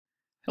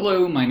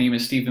Hello, my name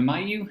is Stephen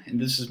Mayeux, and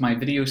this is my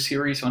video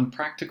series on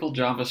practical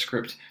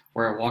JavaScript,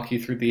 where I walk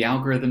you through the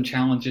algorithm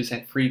challenges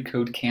at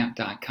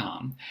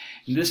freecodecamp.com.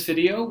 In this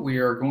video, we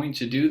are going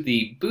to do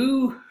the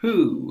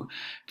Boo-Hoo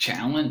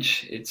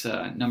challenge. It's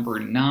number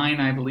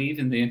 9, I believe,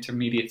 in the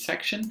intermediate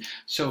section.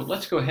 So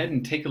let's go ahead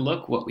and take a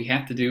look what we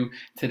have to do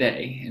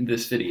today in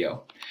this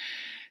video.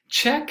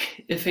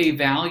 Check if a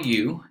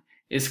value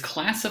is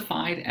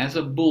classified as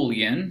a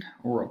Boolean,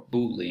 or a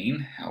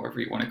Boolean,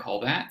 however you want to call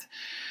that.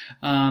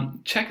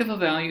 Check if a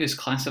value is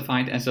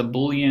classified as a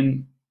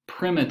Boolean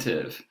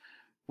primitive.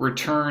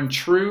 Return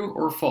true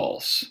or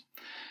false.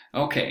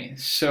 Okay,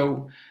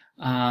 so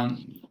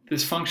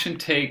this function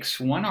takes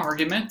one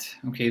argument,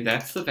 okay,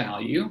 that's the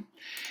value,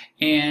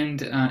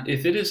 and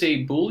if it is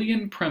a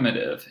Boolean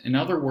primitive, in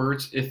other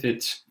words, if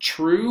it's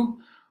true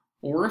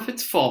or if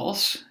it's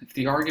false, if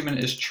the argument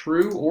is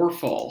true or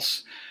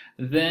false,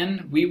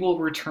 then we will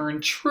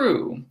return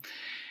true.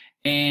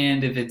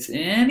 And if it's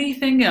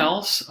anything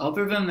else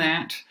other than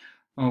that,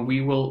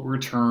 we will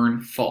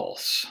return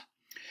false.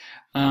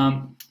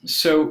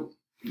 So,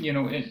 you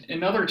know,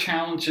 in other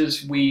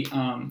challenges, we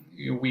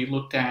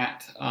looked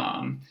at,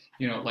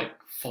 like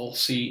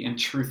falsy and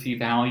truthy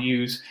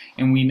values,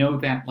 and we know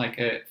that like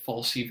a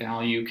falsy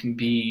value can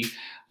be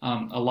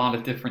a lot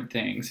of different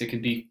things. It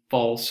could be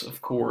false,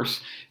 of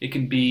course. It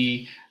can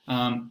be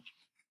an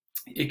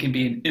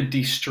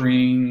empty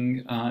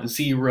string,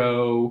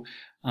 zero,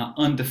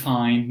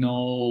 undefined,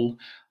 null,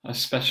 a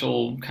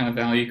special kind of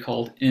value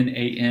called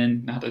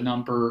NaN, not a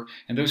number,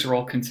 and those are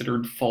all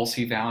considered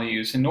falsy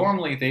values. And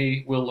normally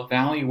they will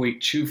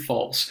evaluate true,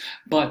 false,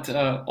 but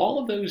all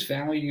of those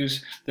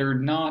values, they're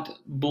not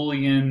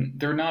Boolean.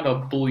 They're not a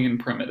Boolean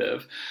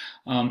primitive.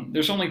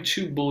 There's only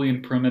two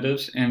Boolean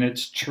primitives, and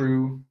it's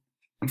true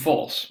and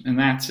false, and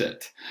that's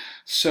it.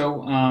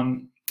 So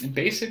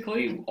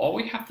basically, all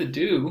we have to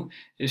do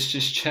is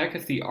just check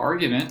if the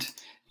argument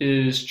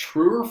is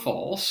true or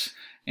false,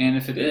 and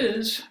if it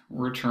is,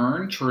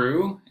 return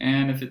true,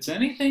 and if it's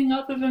anything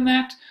other than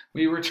that,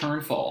 we return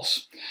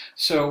false.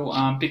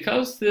 So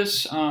because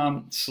this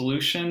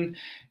solution,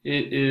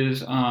 it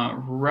is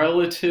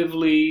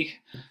relatively,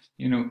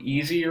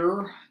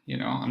 easier.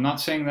 I'm not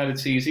saying that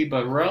it's easy,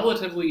 but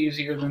relatively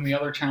easier than the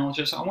other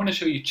challenges. I want to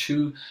show you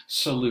two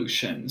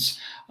solutions.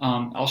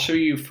 I'll show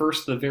you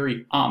first the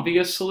very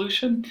obvious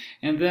solution,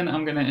 and then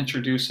I'm going to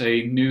introduce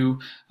a new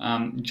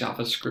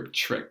JavaScript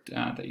trick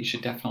that you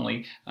should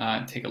definitely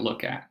take a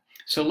look at.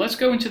 So let's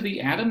go into the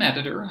Atom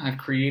editor. I've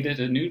created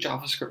a new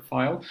JavaScript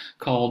file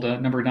called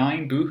number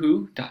 9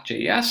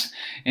 boohoo.js,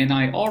 and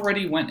I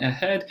already went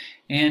ahead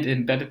and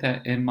embedded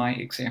that in my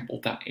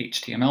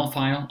example.html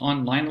file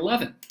on line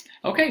 11.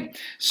 Okay,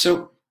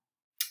 so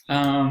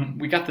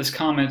we got this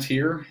comment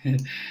here.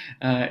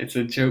 It's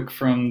a joke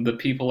from the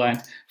people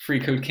at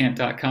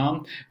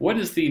freecodecamp.com. What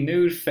is the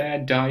new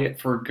fad diet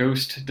for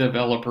Ghost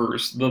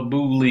developers? The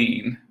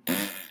Boolean.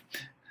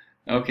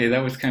 Okay,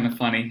 that was kind of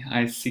funny.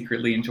 I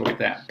secretly enjoyed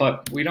that,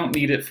 but we don't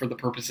need it for the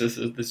purposes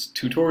of this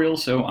tutorial,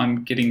 so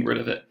I'm getting rid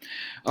of it.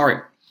 All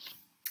right,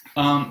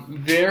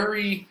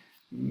 very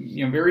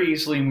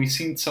easily, and we've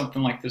seen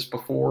something like this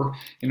before,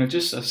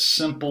 just a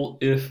simple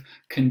if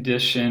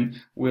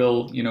condition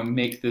will,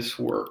 make this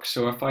work.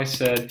 So if I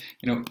said,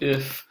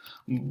 if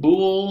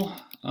bool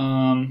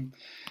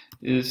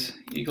is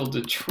equal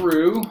to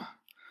true,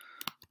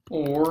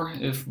 or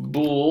if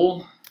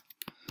bool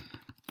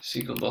is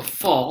equal to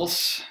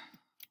false,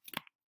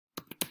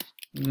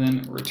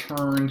 then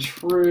return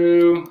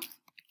true,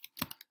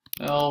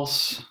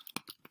 else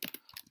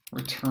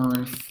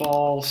return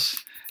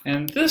false.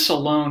 And this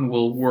alone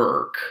will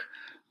work.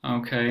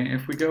 Okay,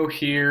 if we go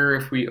here,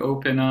 if we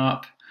open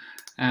up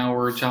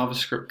our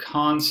JavaScript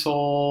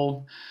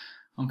console,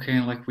 okay,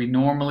 like we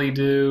normally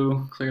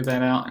do, clear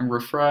that out and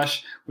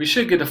refresh, we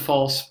should get a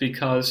false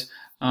because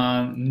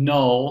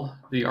null,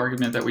 the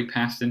argument that we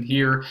passed in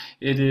here,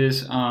 it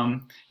is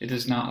not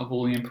a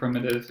Boolean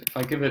primitive. If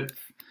I give it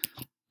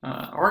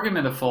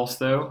argument of false,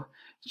 though,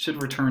 it should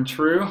return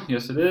true.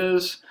 Yes, it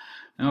is.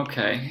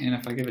 Okay, and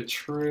if I give it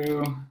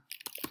true,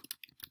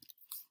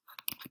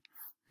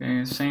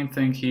 okay, same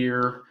thing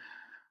here.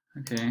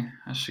 Okay,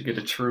 I should get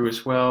a true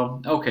as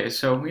well. Okay,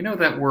 so we know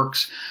that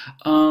works.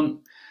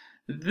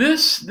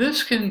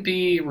 This can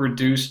be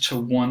reduced to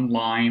one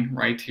line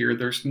right here.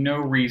 There's no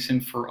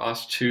reason for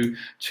us to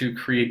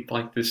create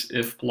like this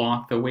if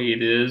block the way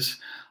it is.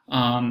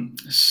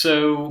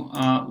 So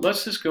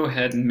let's just go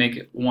ahead and make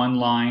it one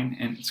line,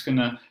 and it's going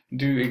to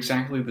do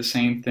exactly the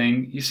same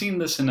thing. You've seen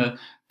this in a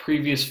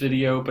previous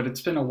video, but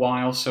it's been a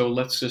while, so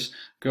let's just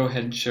go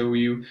ahead and show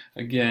you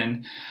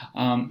again.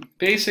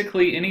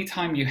 Basically,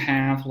 anytime you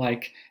have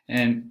like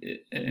an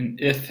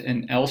if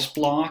and else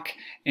block,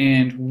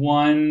 and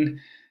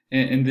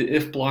the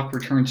if block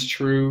returns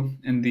true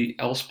and the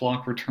else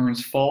block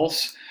returns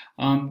false,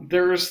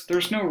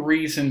 there's no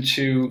reason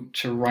to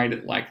write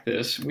it like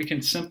this. We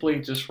can simply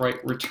just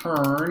write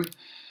return,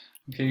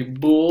 okay,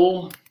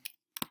 bool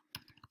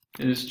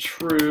is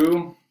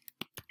true,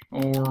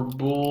 or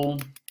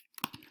bool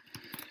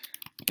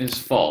is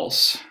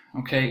false.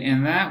 Okay,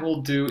 and that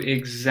will do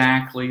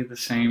exactly the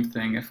same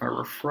thing. If I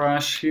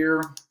refresh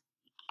here,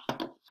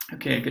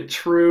 okay, I get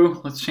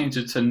true. Let's change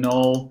it to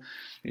null,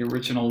 the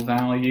original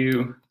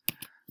value.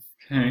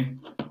 Okay,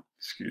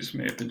 excuse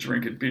me, I have to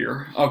drink a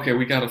beer. Okay,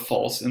 we got a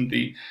false in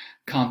the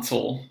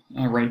console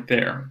right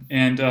there.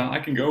 And I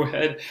can go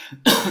ahead,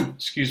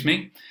 excuse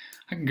me,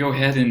 I can go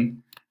ahead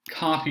and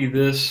copy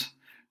this,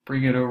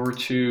 bring it over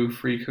to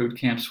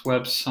FreeCodeCamp's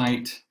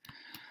website,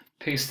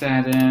 paste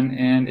that in,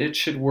 and it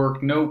should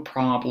work no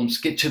problems.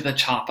 Get to the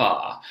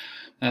chopper.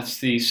 That's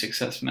the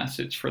success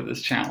message for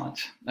this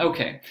challenge.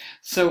 Okay,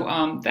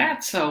 so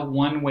that's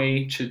one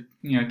way to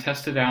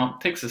test it out.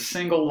 It takes a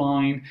single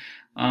line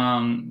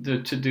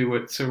to do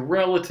it, so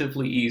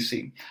relatively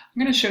easy. I'm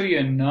going to show you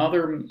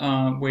another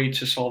way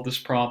to solve this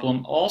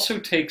problem. Also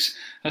takes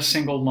a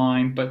single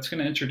line, but it's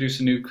going to introduce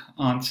a new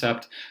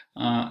concept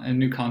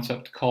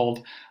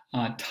called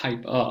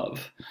type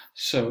of.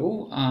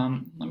 So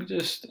let me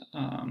just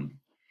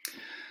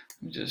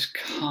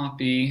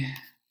copy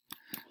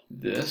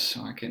this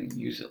so I can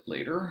use it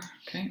later.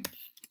 Okay,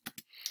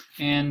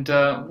 and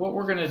what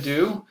we're going to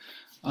do,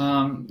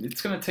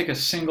 it's going to take a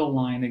single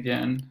line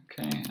again.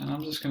 Okay, and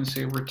I'm just going to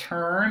say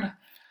return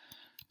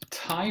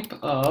type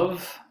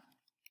of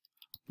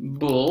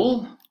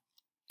bool.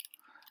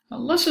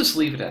 Let's just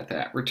leave it at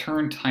that.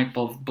 Return type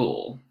of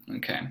bool.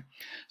 Okay,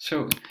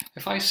 so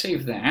if I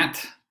save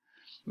that,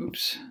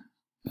 oops,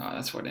 oh,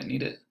 that's what I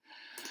needed.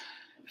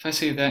 If I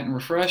save that and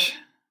refresh,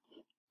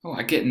 oh,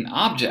 I get an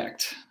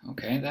object.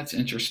 Okay, that's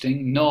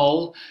interesting.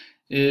 Null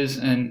is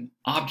an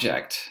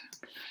object.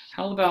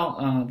 How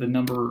about the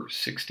number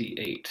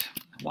 68?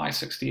 Why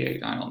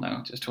 68? I don't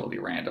know, just totally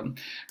random.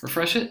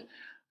 Refresh it.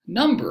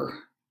 Number.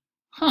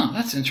 Huh,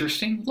 that's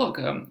interesting. Look,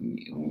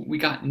 we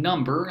got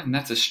number, and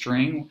that's a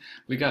string.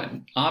 We got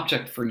an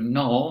object for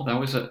null. That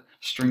was a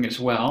string as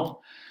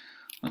well.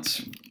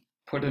 Let's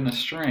put in a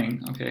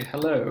string. Okay,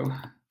 hello.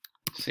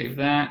 Save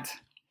that.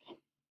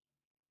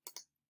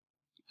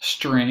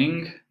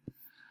 String.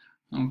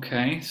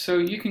 Okay, so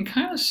you can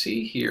kind of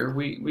see here,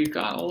 we've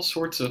got all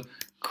sorts of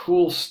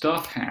cool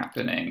stuff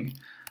happening.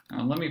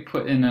 Let me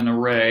put in an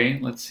array.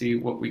 Let's see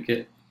what we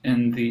get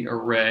in the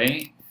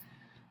array.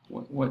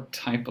 What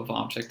type of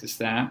object is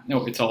that?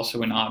 No, it's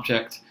also an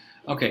object.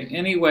 Okay,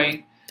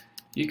 anyway,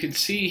 you can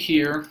see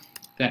here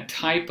that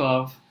type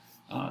of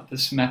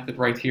this method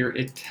right here,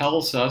 it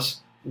tells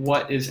us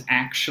what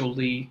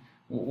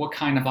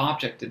kind of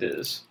object it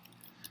is.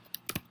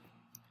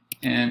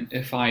 And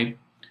if I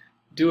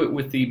do it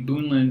with the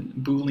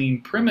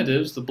Boolean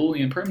primitives,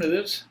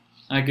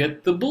 I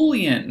get the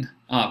Boolean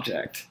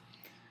object.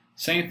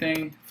 Same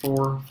thing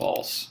for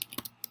false.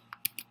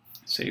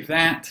 Save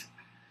that,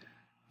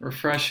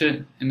 refresh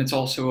it, and it's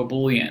also a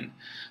Boolean.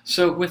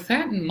 So with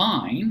that in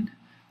mind,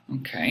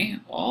 okay,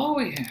 all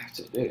we have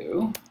to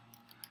do,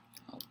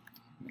 I'll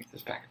make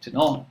this back to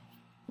null,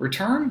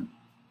 return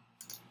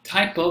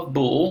type of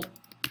bool,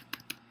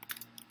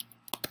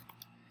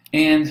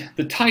 and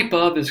the type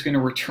of is going to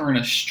return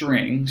a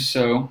string,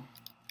 so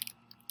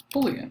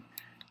Boolean.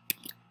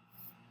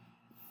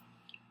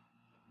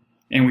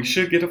 And we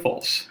should get a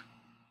false.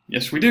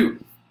 Yes, we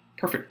do.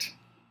 Perfect.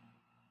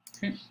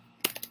 Okay.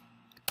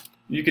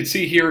 You can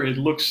see here it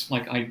looks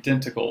like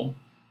identical,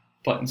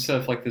 but instead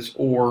of like this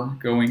OR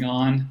going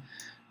on,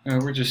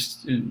 we're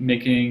just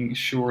making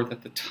sure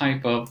that the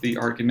type of the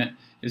argument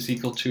is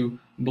equal to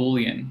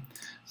Boolean.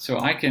 So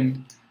I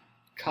can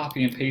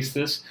copy and paste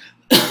this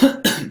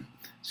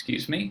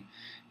excuse me,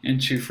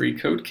 into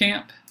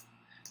FreeCodeCamp,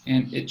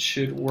 and it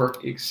should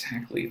work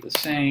exactly the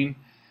same.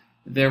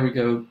 There we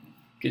go,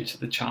 get to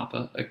the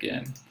chopper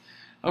again.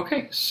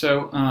 Okay,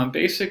 so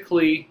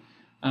basically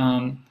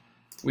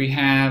we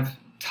have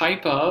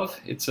type of,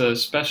 it's a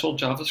special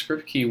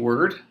JavaScript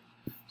keyword.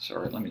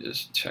 Sorry, let me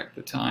just check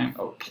the time.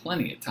 Oh,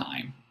 plenty of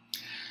time.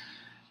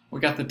 We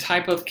got the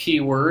type of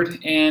keyword,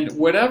 and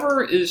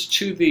whatever is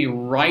to the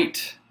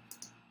right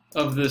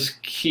of this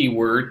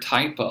keyword,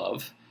 type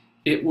of,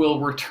 it will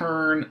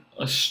return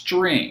a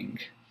string.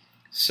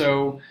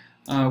 So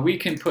we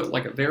can put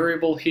like a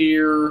variable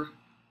here,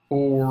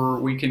 or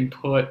we can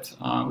put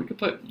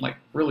like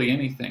really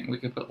anything. We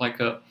could put like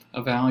a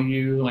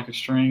value, like a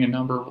string, a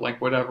number,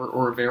 like whatever,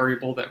 or a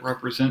variable that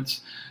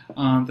represents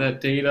that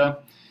data,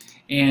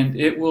 and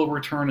it will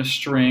return a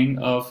string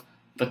of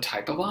the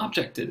type of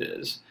object it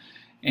is.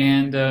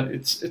 And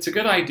it's a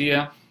good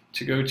idea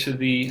to go to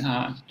the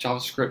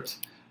JavaScript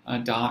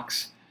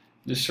docs.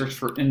 Just search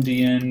for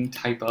Indian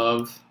type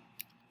of,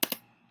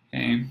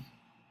 okay,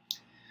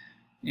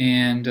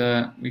 and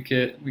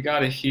we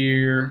got it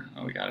here.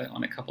 Oh, we got it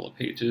on a couple of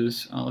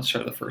pages. Let's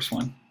try the first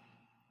one,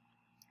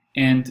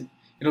 and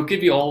it'll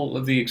give you all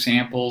of the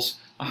examples.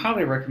 I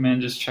highly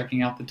recommend just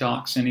checking out the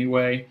docs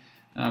anyway,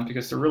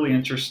 because they're really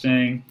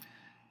interesting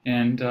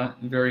and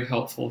very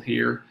helpful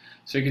here.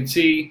 So you can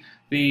see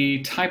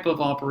the type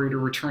of operator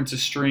returns a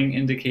string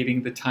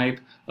indicating the type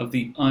of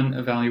the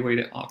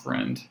unevaluated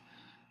operand.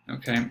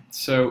 Okay,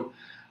 so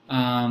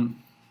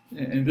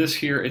in this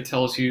here, it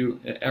tells you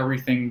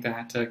everything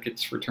that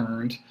gets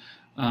returned.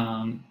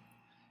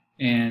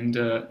 and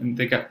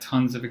they got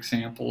tons of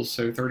examples.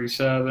 So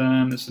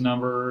 37 is the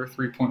number,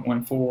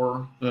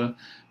 3.14, the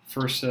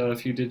first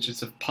few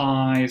digits of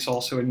pi is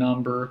also a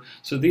number.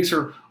 So these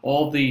are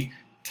all the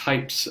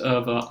types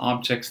of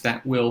objects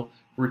that will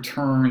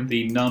return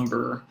the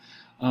number.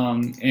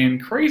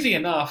 And crazy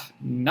enough,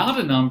 not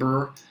a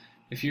number,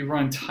 if you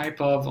run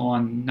typeof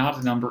on not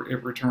a number,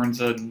 it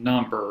returns a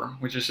number,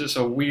 which is just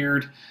a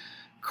weird,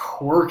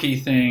 quirky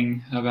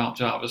thing about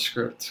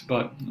JavaScript,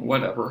 but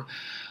whatever.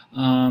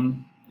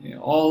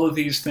 All of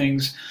these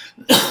things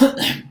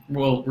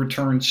will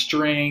return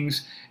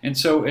strings, and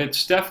so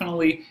it's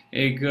definitely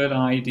a good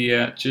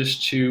idea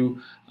just to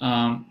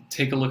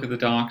take a look at the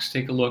docs,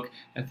 take a look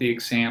at the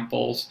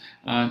examples,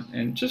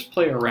 and just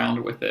play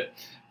around with it.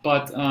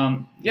 But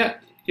yeah,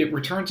 it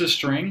returns a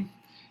string,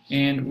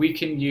 and we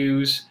can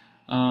use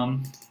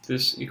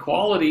this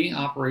equality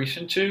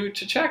operation to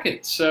check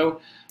it.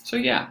 So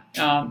yeah,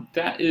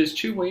 that is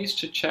 2 ways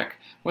to check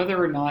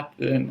whether or not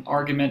an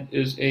argument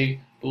is a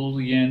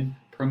Boolean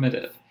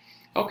primitive.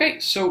 Okay,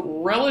 so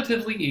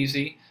relatively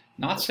easy.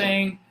 Not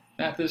saying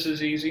that this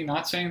is easy,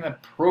 not saying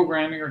that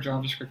programming or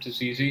JavaScript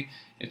is easy.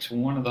 It's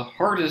one of the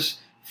hardest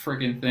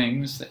friggin'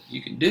 things that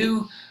you can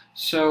do.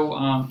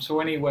 So, so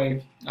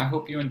anyway, I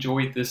hope you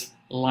enjoyed this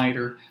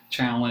lighter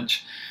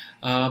challenge.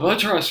 But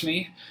trust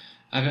me,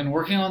 I've been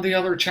working on the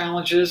other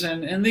challenges,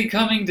 and in the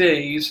coming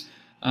days,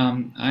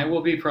 I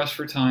will be pressed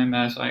for time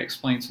as I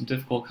explain some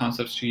difficult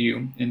concepts to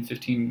you in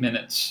 15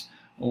 minutes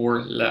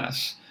or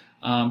less.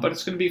 But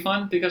it's going to be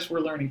fun because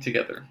we're learning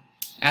together.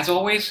 As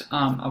always,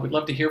 I would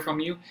love to hear from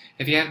you.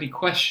 If you have any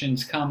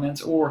questions,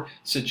 comments, or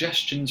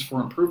suggestions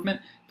for improvement,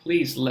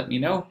 please let me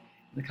know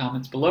in the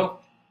comments below.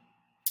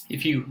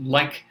 If you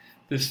like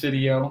this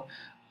video,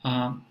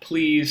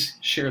 please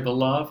share the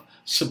love.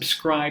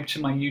 Subscribe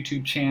to my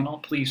YouTube channel.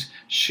 Please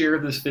share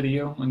this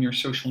video on your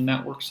social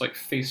networks like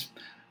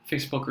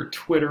Facebook or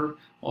Twitter,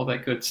 all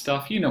that good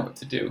stuff. You know what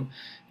to do.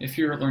 If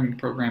you're learning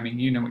programming,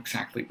 you know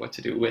exactly what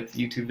to do with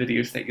YouTube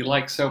videos that you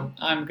like, so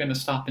I'm going to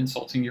stop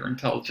insulting your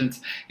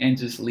intelligence and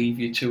just leave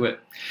you to it.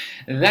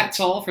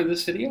 That's all for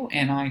this video,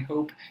 and I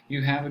hope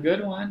you have a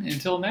good one.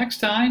 Until next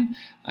time,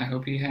 I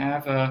hope you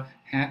have a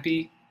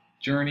happy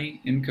journey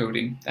in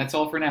coding. That's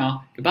all for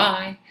now.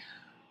 Goodbye.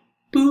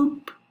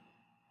 Boop.